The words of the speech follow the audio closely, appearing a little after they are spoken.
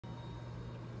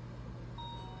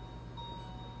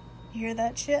You hear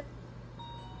that shit?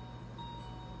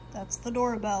 That's the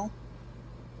doorbell.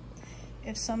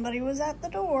 If somebody was at the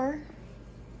door,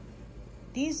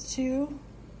 these two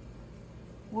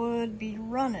would be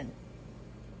running.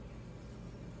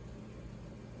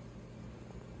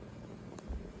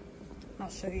 I'll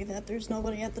show you that there's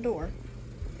nobody at the door.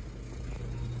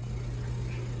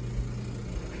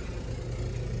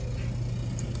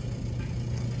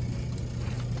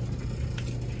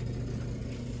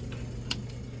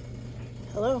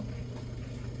 Hello.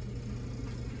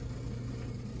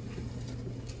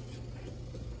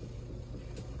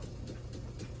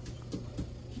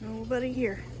 Nobody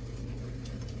here.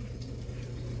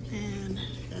 And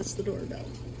that's the doorbell.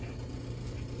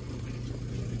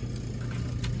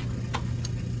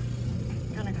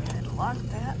 Gonna go ahead and lock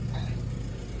that.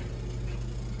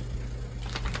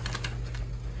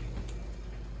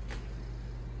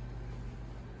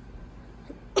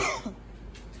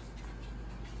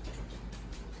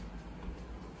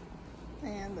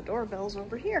 And the doorbell's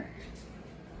over here,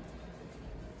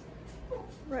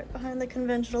 right behind the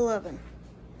conventional oven.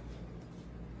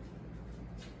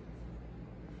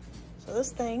 So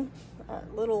this thing,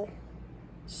 that little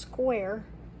square,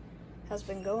 has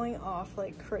been going off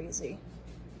like crazy.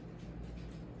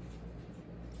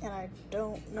 And I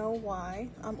don't know why.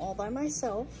 I'm all by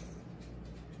myself.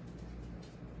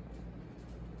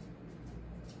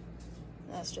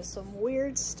 That's just some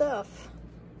weird stuff.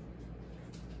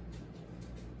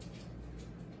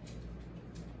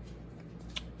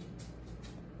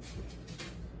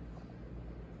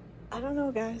 I don't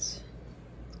know, guys.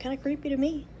 It's kind of creepy to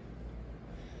me.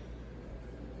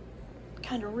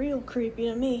 Kind of real creepy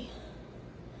to me.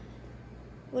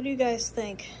 What do you guys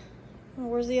think? Oh,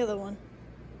 where's the other one?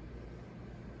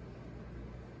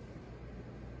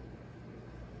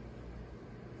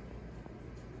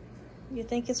 You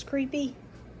think it's creepy?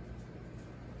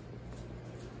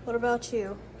 What about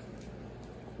you?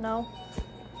 No?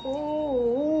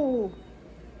 Ooh.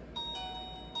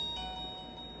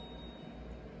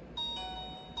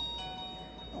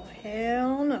 Oh,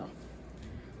 hell no.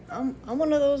 I'm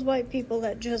one of those white people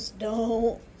that just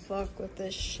don't fuck with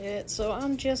this shit. So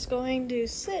I'm just going to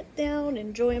sit down,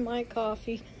 enjoy my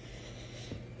coffee,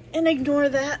 and ignore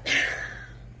that.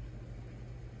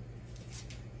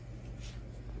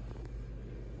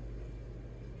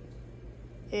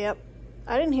 Yep.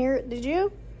 I didn't hear it. Did you?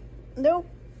 Nope.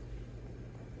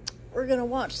 We're gonna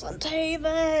watch some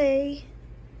TV.